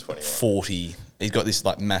older than 21. 40. He's got this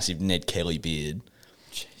like massive Ned Kelly beard,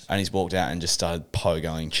 and he's walked out and just started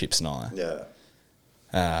pogoing Chips and I. Yeah.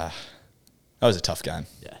 That was a tough game.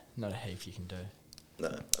 Yeah, not a heap you can do.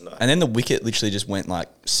 No. And then the wicket literally just went like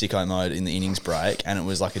sicko mode in the innings break, and it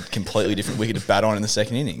was like a completely different wicket to bat on in the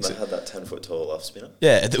second innings. They had that 10-foot tall off spinner.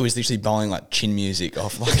 Yeah, it was literally bowling like chin music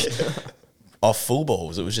off like off full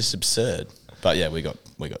balls. It was just absurd. But yeah, we got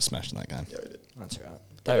smashed in that game. Yeah, we did. That's right.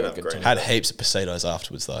 They They were a went good up team. green. Had heaps of Pasitos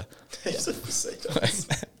afterwards though. He's a facade.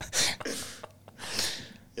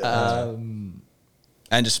 And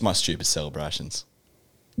just my stupid celebrations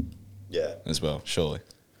Yeah. as well, surely.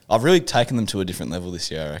 I've really taken them to a different level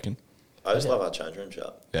this year, I reckon. I just love our change room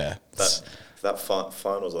shot. Yeah. That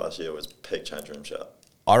finals last year was peak change room shot.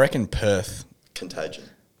 I reckon Perth, Contagion.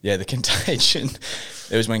 yeah, the contagion,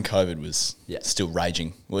 it was when COVID was Yeah. still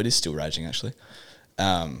raging. Well, it is still raging, actually.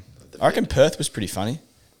 I reckon Perth was pretty funny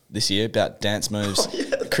this year about dance moves, Oh, yeah,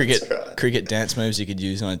 that's cricket right. dance moves you could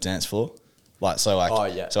use on a dance floor. So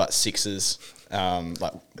like sixes,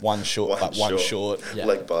 like one short, one short, Yeah.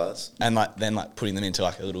 Leg bars. and then putting them into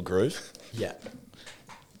like a little groove. Yeah.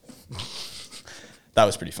 That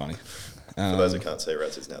was pretty funny. For those who can't see,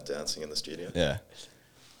 Raz is now dancing in the studio. Yeah.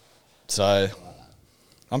 So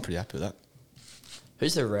I'm pretty happy with that.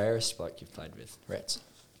 Who's the rarest bloke you've played with? Reds.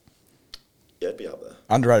 Yeah, it'd be up there.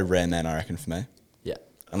 Underrated rare man, I reckon, for me. Yeah.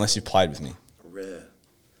 Unless you've played with me. Rare.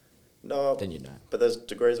 No. Then you know. But there's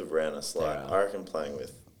degrees of rareness. Like, There are. I reckon playing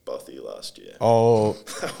with Bothy last year. Oh,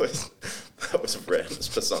 That was rareness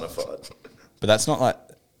personified. but that's not like...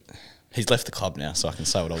 He's left the club now, so I can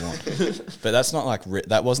say what I want. But that's not like...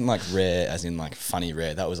 that wasn't like rare as in like funny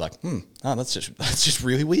rare. That was like, that's just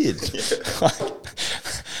really weird. Yeah. Like,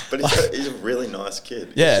 But he's a really nice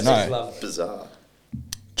kid. Yeah, It's no. just Love it. bizarre.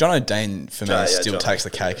 John O'Dane, for me, Yeah, still John, takes the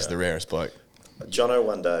cake as yeah. the rarest bloke. Jono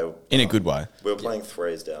one day... In a good way. We were playing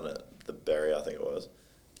threes down at the Berry, I think it was.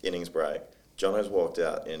 Innings break. Jono's walked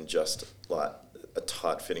out in just like a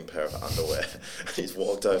tight-fitting pair of underwear. He's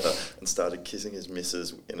walked over and started kissing his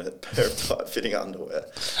missus in a pair of tight-fitting underwear.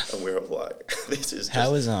 And we were all like, this is just...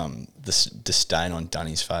 How was the disdain on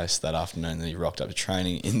Dunny's face that afternoon that he rocked up to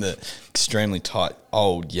training in the extremely tight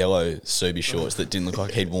old yellow Subi shorts that didn't look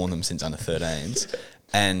like he'd worn them since under 13s,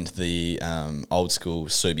 and the old school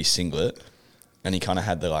Subi singlet and he kind of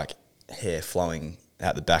had the like hair flowing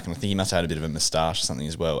out the back, and I think he must have had a bit of a moustache or something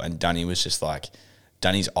as well. And Dunny was just like,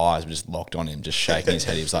 Dunny's eyes were just locked on him, just shaking his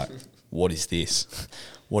head. He was like, "What is this?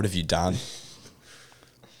 What have you done?"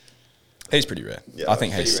 He's pretty rare. Yeah, I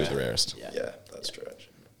think he's pretty still rare. the rarest. Yeah, that's true.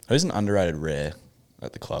 Actually. Who's an underrated rare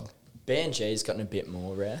at the club? Banji's gotten a bit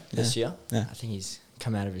more rare this year. Yeah. I think he's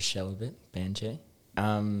come out of his shell a bit, Banji.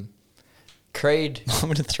 Creed, I'm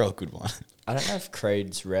going to throw a good one. I don't know if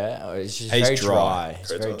Creed's rare. Or it's just He's very dry. dry. He's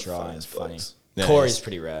Creed's very one of the dry and funniest funny. blokes. Yeah, Corey's he's-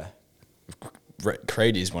 pretty rare.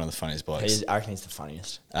 Creed is one of the funniest blokes. I reckon he's the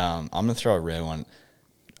funniest. I'm going to throw a rare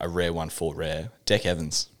one for rare. Deck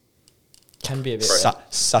Evans. Can be a bit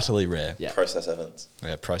Subtly rare. Yeah. Process Evans.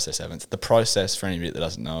 Yeah, process Evans. The process, for anybody that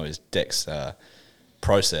doesn't know, is Deck's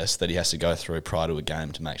process that he has to go through prior to a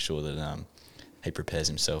game to make sure that he prepares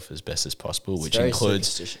himself as best as possible, It's which very includes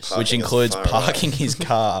superstitious. parking his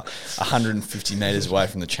car 150 metres away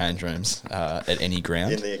from the change rooms at any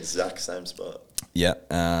ground. In the exact same spot. Yeah,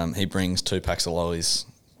 he brings 2 packs of lollies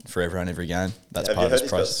for everyone every game. That's Have you part heard of his he's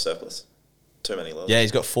got process. surplus? Too many lollies. Yeah,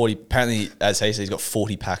 he's got 40. Apparently, as he says, he's got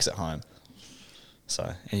 40 packs at home.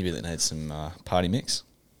 So anybody that needs some party mix.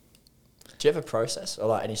 Do you have a process or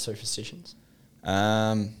like any superstitions?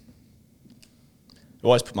 I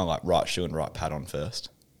always put my like right shoe and right pad on first.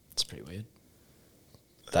 It's pretty weird.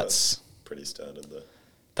 That's pretty standard though.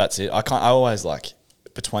 that's it. I always like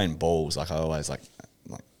between balls. Like I always like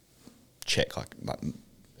check like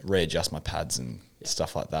readjust my pads and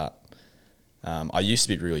stuff like that. I used to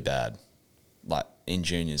be really bad. Like in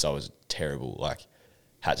juniors, I was terrible. Like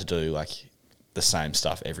had to do like the same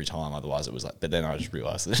stuff every time. Otherwise, it was like. But then I just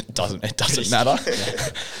realised that it doesn't matter.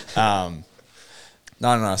 No.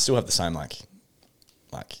 I still have the same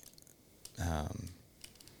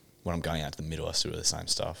when I'm going out to the middle, I still do the same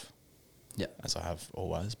stuff. Yeah. As I have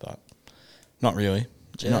always, but not really.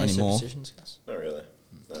 Do you have Not any anymore. superstitions, guys? Not really.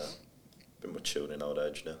 No. Bit more chilled in old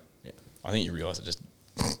age now. Yeah. I think you realise it just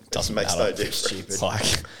doesn't makes matter. no difference. Stupid.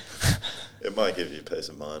 Like, It might give you peace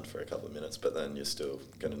of mind for a couple of minutes, but then you're still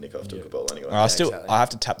going to nick off to a Yeah. good ball anyway. I exactly. have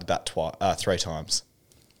to tap the bat 3 times.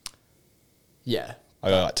 Yeah. I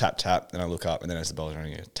go like tap, then I look up, and then as the ball's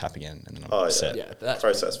running, I tap again, and then I'm Oh, yeah. set. Yeah, but that's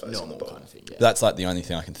Process facing normal the ball. kind of thing. Yeah. That's like the only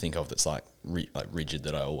thing I can think of that's like rigid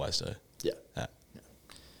that I always do. yeah. Yeah.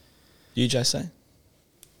 You, JC?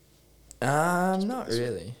 Not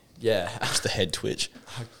really. Yeah. Just the head twitch.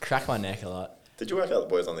 I crack my neck a lot. Did you work out the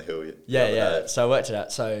boys on the hill? the Yeah, other yeah. day? So I worked it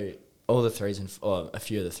out. So all the a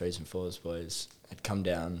few of the 3s and 4s boys had come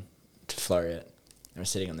down to Floriet and were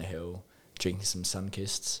sitting on the hill drinking some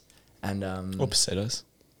Sunkists. And Or pesetas.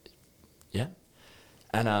 yeah.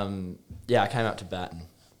 And I came up to bat and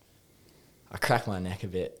I cracked my neck a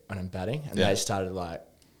bit when I'm batting, and Yeah. they started like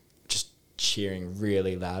just cheering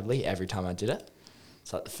really loudly every time I did it.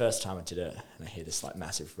 It's like the first time I did it, and I hear this like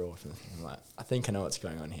massive roar from the thing. I'm like, I think I know what's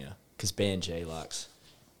going on here, because B&G likes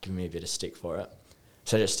giving me a bit of stick for it.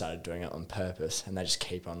 So I just started doing it on purpose, and they just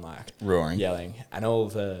keep on like Roaring. yelling, and all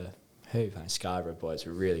the Scarborough boys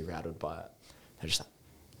were really rattled by it. They're just like,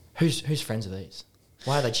 whose friends are these?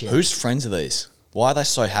 Why are they cheering? Whose friends are these? Why are they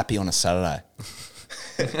so happy on a Saturday?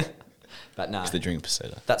 But no, Because they're drinking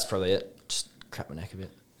peseta. that's probably it. Just crap my neck a bit.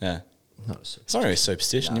 Yeah. Not a super. It's not really a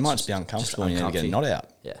superstition. No, You might it's just be just uncomfortable and you need to get a knot out.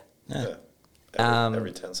 Yeah. Yeah. Yeah. Um,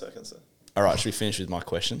 Every 10 seconds. Though. All right, should we finish with my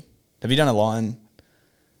question? Have you done a line?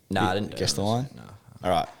 No, I didn't Guess do the it. line? No. All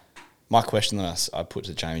right. My question that I put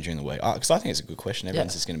to Jamie during the week, because I think it's a good question.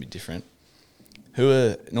 Everyone's Yeah. is going to be different.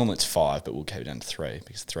 Normally it's 5, but we'll keep it down to 3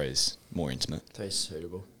 because 3 is more intimate. 3's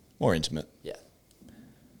suitable. More intimate. Yeah.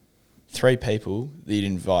 3 people that you'd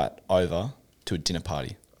invite over to a dinner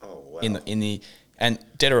party. Oh, wow. And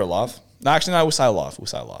dead or alive. No, actually, no, we'll say alive.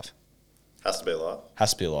 Has to be alive.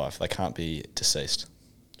 Has to be alive. They can't be deceased.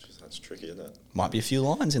 Jeez, that's tricky, isn't it? Might be a few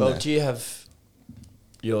lines in Well, there. do you have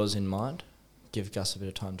yours in mind? Give Gus a bit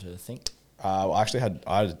of time to think. I had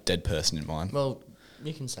a dead person in mind. Well,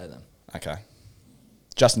 you can say them. Okay.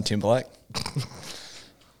 Justin Timberlake.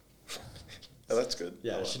 Oh, that's good.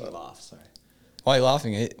 I like that. laugh. Sorry. Why are you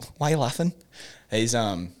laughing? Why are you laughing? He's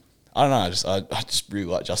I don't know. I just really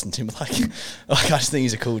like Justin Timberlake. Like I just think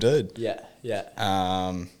he's a cool dude. Yeah.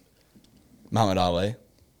 Yeah. Muhammad Ali.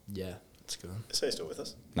 Yeah. That's good. Is he still with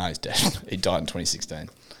us? No, he's dead. He died in 2016.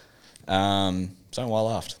 So I don't know why I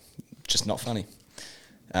laughed. Just not funny.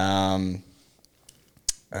 And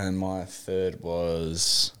my third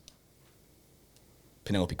was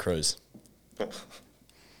Penelope Cruz.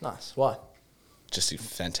 Nice. Why? Just a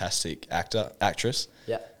fantastic actress.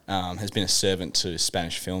 Yeah. Has been a servant to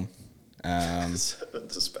Spanish film. Servant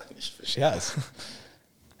to Spanish fish. She has.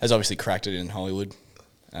 Has obviously cracked it in Hollywood.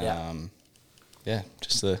 Yeah. Yeah,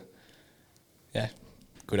 just Yeah,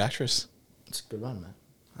 good actress. It's a good one, man.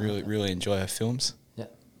 Really enjoy her films. Yeah.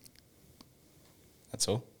 That's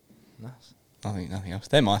all. Nice. Nothing else.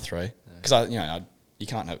 They're my three. Because you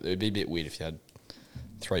can't have. It would be a bit weird if you had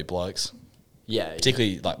three blokes. Yeah.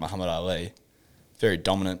 Particularly like Muhammad Ali, very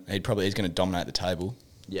dominant. He's going to dominate the table.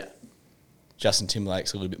 Yeah. Justin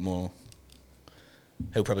Timberlake's a little bit more.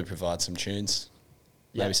 He'll probably provide some tunes,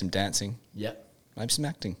 maybe some dancing, maybe some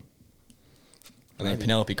acting. And then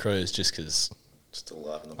Penelope Cruz, just because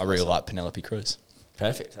I really like Penelope Cruz.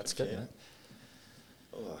 Perfect. That's good, man.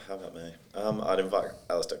 Oh, how about me? I'd invite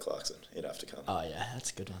Alistair Clarkson. He'd have to come. Oh yeah,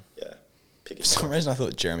 that's a good one. Yeah. For some reason, I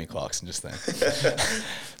thought Jeremy Clarkson just then.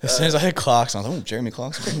 As soon as I heard Clarkson, I thought, Jeremy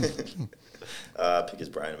Clarkson. Pick his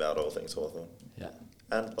brain about all things Hawthorne. Yeah.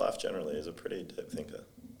 And life generally is a pretty deep thinker,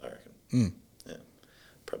 I reckon. Yeah.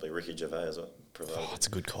 Probably Ricky Gervais as well. That's a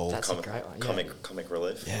good call. That's a great one. Yeah. Comic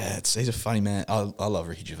relief. Yeah, he's a funny man. I love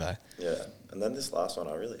Ricky Gervais. Yeah. And then this last one,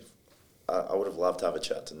 I would have loved to have a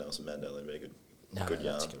chat to Nelson Mandela. It'd be a good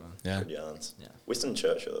yarn. That's a good one. Yeah. Good yarns. Yeah. Winston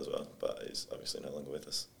Churchill as well, but he's obviously no longer with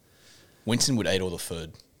us. Winston would eat all the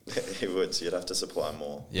food. He would, so you'd have to supply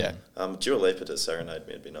more. Yeah. Dua Lipa to serenade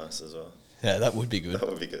me would be nice as well. Yeah, that would be good. That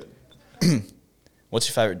would be good. What's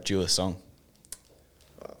your favourite Dua song?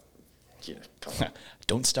 Come on.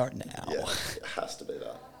 Don't Start Now. Yeah, it has to be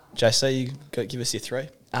that. JC, you give us your three.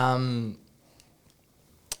 Well,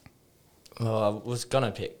 I was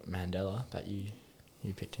gonna pick Mandela, but you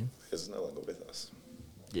picked him. He's no longer with us.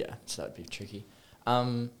 Yeah, so that'd be tricky.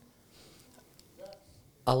 I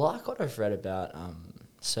like what I've read about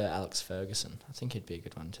Sir Alex Ferguson. I think he'd be a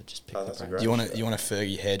good one to just pick the that's a brains. great You want a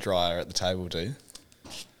Fergie hairdryer at the table, do you?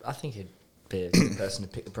 I think he'd be a good person to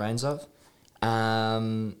pick the brains of.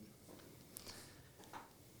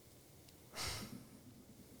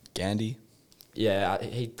 Gandhi. Yeah,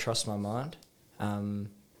 he'd cross my mind.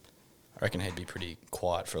 I reckon he'd be pretty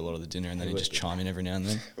quiet for a lot of the dinner, and then He he'd would just be. chime in every now and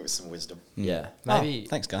then. With some wisdom. Yeah, maybe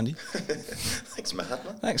Thanks, Gandhi. Thanks,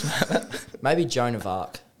 Mahatma. Thanks, Matt. maybe Joan of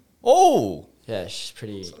Arc. Oh! Yeah, she's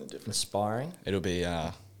pretty Something different. inspiring. It'll be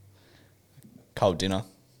cold dinner.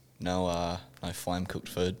 No flame cooked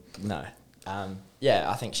food. No.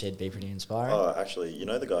 Yeah, I think she'd be pretty inspiring. Oh, actually, you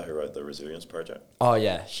know the guy who wrote the Resilience Project? Oh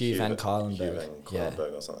yeah, Hugh Van Cuylenberg. Hugh Van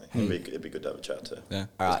Cuylenberg or something. It'd be good to have a chat to. Yeah.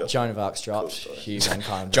 All He's right, got Joan some of Arc's dropped. story. Hugh Van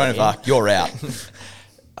Cuylenberg. Joan of in. Arc, you're out.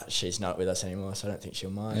 She's not with us anymore, so I don't think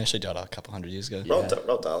she'll mind. Yeah, she died a couple hundred years ago. Yeah.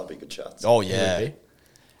 Roald Dahl would be good chats. Oh, It yeah. would be.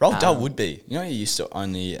 Roald Dahl would be. You know, he used to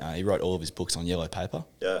only... he wrote all of his books on yellow paper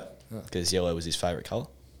Yeah. because yellow was his favourite colour.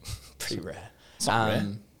 Pretty rare. It's not rare.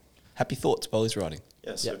 Happy thoughts while he's writing.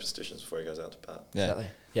 Yeah, superstitions before he goes out to bat. Yeah. Exactly.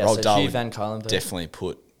 Yeah, Roald so Dahl Hugh would Van Cuylenberg. definitely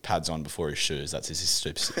put pads on before his shoes. That's his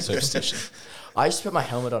superstition. I used to put my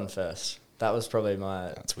helmet on first. That was probably my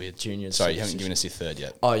That's weird. junior's Sorry, you haven't superstition. given us your third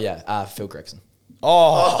yet. Oh yeah, Phil Gregson.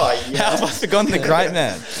 Oh, yes. how have I forgotten the great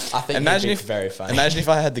man? I think he'd be very funny. Imagine if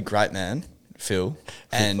I had the great man, Phil,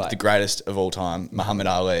 and Like- the greatest of all time, Muhammad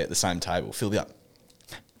Ali, at the same table. Phil would be like,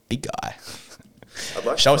 big guy. I'd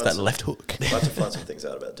like to Show us find that some- left hook. I'd like to find some things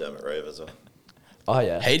out about Dermot Reeve as well. Oh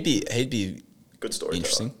yeah, He'd be Good storyteller.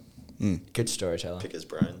 interesting. good storyteller. Pick his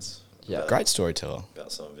brains. Yeah. about- Great storyteller.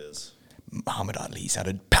 About some of his. Muhammad Ali's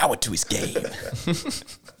added power to his game.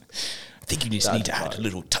 I think you just That'd need to be add fun. a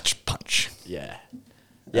little touch punch. Yeah,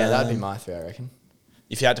 that'd be my three, I reckon.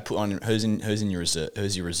 If you had to put on who's in your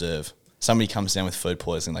reserve, somebody comes down with food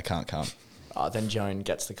poisoning, they can't come. Oh, then Joan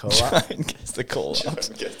gets the call up, Joan gets the call up.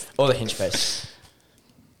 or the hinge face.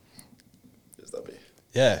 Yes, that'd be.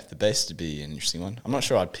 Yeah, the best would be an interesting one. I'm not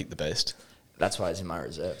sure I'd pick the best. That's why it's in my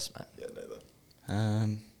reserves, mate. Yeah,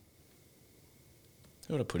 neither.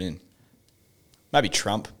 Who would I put in? Maybe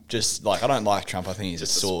Trump. Just like I don't like Trump. I think he's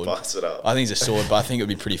Just a to sword. spice it up. I think he's a sword, but I think it would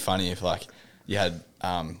be pretty funny if like you had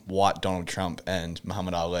white Donald Trump and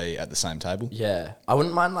Muhammad Ali at the same table. Yeah, I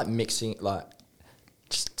wouldn't mind like mixing, like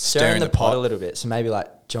just stirring the pot a little bit. So maybe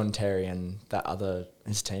like John Terry and that other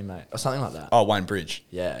his teammate or something like that. Oh, Wayne Bridge.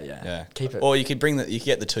 Yeah. Yeah, Keep it. Or you could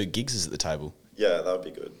get the two Giggses at the table. Yeah, that would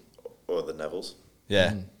be good. Or the Nevilles.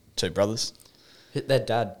 Yeah, two brothers. Their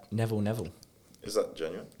dad, Neville. Is that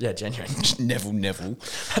genuine? Yeah, genuine. Neville.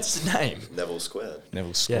 That's his name. Neville Squared. Neville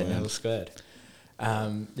Yeah, Square. Neville squared.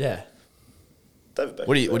 Yeah, David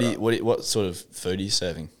Beckham. What sort of food are you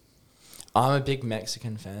serving? I'm a big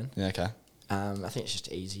Mexican fan. Yeah, okay. I think it's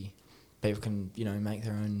just easy. People can, make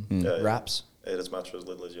their own Yeah. wraps. Eat as much or as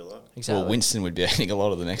little as you like. Exactly. Well, Winston would be eating a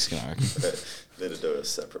lot of the Mexican, I reckon. Need to do a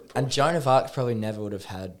separate portion. And Joan of Arc probably never would have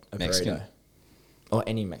had a Mexican. burrito. Or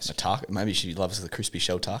any A Mexican. taco. Maybe she loves the crispy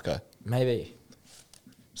shell taco. Maybe.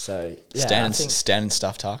 So, yeah, Stan I and, think... Stan and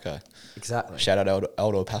stuffed taco. Exactly. Shout out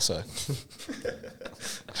El Paso.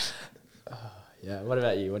 Yeah. What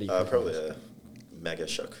about you? What do you? Probably a mega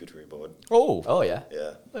charcuterie board. Oh. Oh yeah.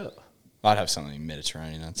 Yeah. Oh, I'd have something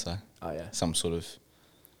Mediterranean, I'd say. oh yeah. Some sort of,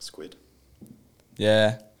 Squid.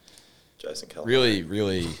 yeah, Jason Calamari.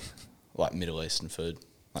 really, like Middle Eastern food.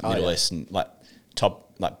 Like Oh, Middle yeah. Eastern, like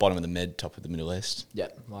top, like bottom of the Med, top of the Middle East. Yeah,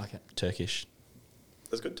 like it. Turkish.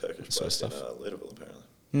 There's good Turkish Sort of place in stuff. Leederville,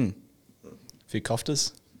 apparently. A few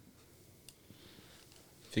koftas.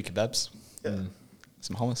 A few kebabs. Yeah.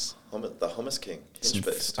 Some hummus. The Hummus King. Some Hinge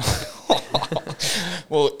Beast.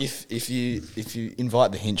 Well, if you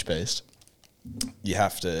invite the Hinge Beast, you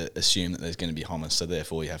have to assume that there's going to be hummus, so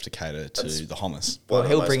therefore you have to cater to That's- the hummus. Well, One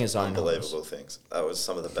of he'll the bring most his own unbelievable things. That was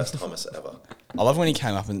some of the best hummus ever. I love when he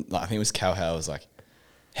came up and like, I think it was Cowhow was like,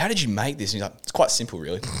 "How did you make this?" And he's like, "It's quite simple,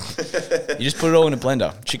 really. You just put it all in a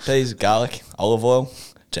blender: chickpeas, garlic, olive oil,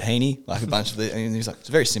 tahini, like a bunch of it." And he's like, "It's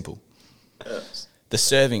very simple." Yes. The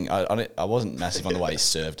serving, I wasn't massive on the way he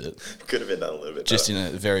served it. Could have been done a little bit Just better.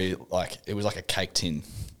 in a very like it was like a cake tin.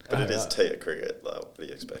 But it is tea at cricket. Like, what are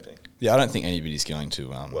you expecting? Yeah, I don't think anybody's going to.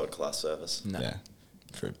 World class service. No. Yeah,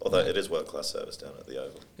 for, Although it is world class service down at the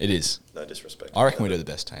Oval. it is. No disrespect. I reckon we do the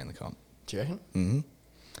best tea in the comp. Do you reckon? Mm-hmm.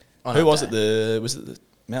 On Who a was day. it? Was it the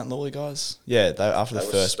Mount Lawley guys? Yeah, they after the They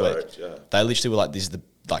were first stoked, week, yeah. they literally were like, "This is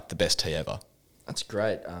the best tea ever." That's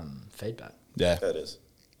great feedback. Yeah, Yeah, it is.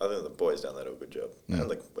 I think the boys down there do a good job. And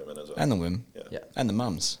the women as well. and the women, Yeah. Yeah. and the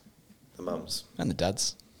mums, The mums. and the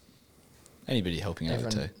dads. Anybody helping out with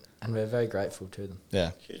Everyone, tea. and we're very grateful to them. Yeah,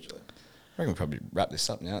 Hugely. I reckon we'll probably wrap this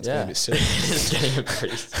up now. It's Yeah. getting a bit silly. It's getting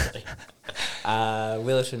pretty silly.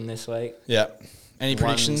 Willerton this week. Yeah. Any Ones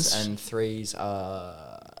predictions? and threes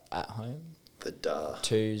are at home. The Dar.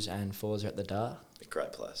 Twos and fours are at the Dar. A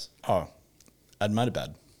great place. Oh,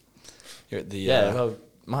 Admotabad. Here at the Yeah, well,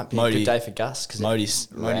 might be a Modi- good day for Gus because Modi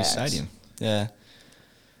Rats. Stadium. Yeah.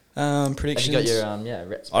 Have Predictions. you got your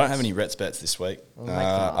Rets? I don't have any Rets bets this week. Well, make them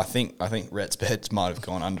up. I think Rets bets might have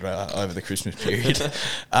gone under over the Christmas period.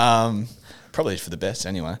 Probably for the best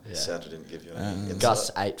anyway. Yeah. Santa didn't give you any insight.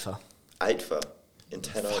 Gus 8 for. 8 for in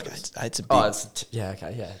 10 Fuck, overs. it's a big. Oh, it's yeah,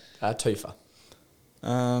 okay, yeah. 2 for.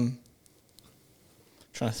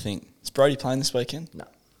 Trying to think. Is Brody playing this weekend? No.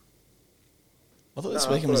 I thought this No,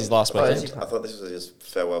 I weekend was thought- his last Oh, is weekend. he- I thought this was his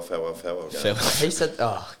farewell game. Farewell. He said,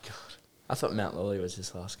 oh, God. I thought Mount Lawley was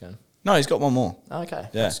his last game. No, he's got one more. Oh, okay.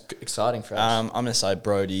 Yeah. That's exciting for us. I'm going to say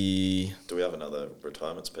Brody Do we have another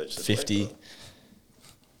retirement speech this 50. week?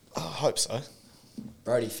 Oh, I hope so.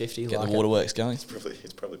 Brody 50. Get like the it. waterworks going.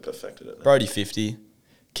 He's probably perfected it now. Brody 50.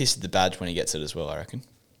 Kisses the badge when he gets it as well, I reckon.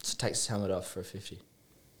 Just takes his helmet off for a 50.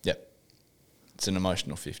 Yep. It's an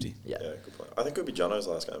emotional 50. Yeah. Yeah, good point. I think it would be Jono's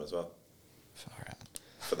last game as well. Far out.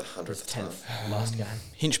 For the 100th time. 10th last game.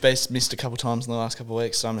 Hinch base missed a couple times in the last couple of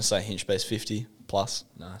weeks, so I'm going to say Hinch base 50 plus.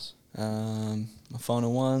 Nice. My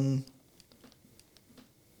final one,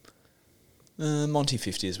 Monty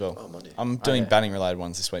 50 as well. Oh, Monty. I'm doing Okay. batting related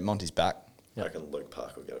ones this week. Monty's back. I reckon Luke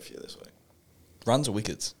Park will get a few this week. Runs or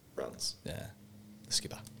wickets? Runs. Yeah, the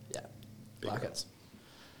skipper. Yeah. Big Like runs.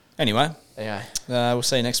 Anyway, Anyway, we'll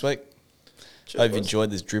see you next week. Cheers, Hope you boys.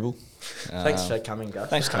 enjoyed this dribble. thanks for coming, Gus.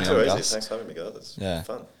 Thanks for coming Too on, easy. Gus. Thanks for having me, guys. It's Yeah.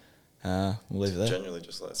 fun. We'll leave it there. Genuinely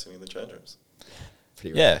just like sitting in the change rooms.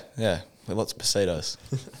 Pretty Yeah, with lots of pesetas.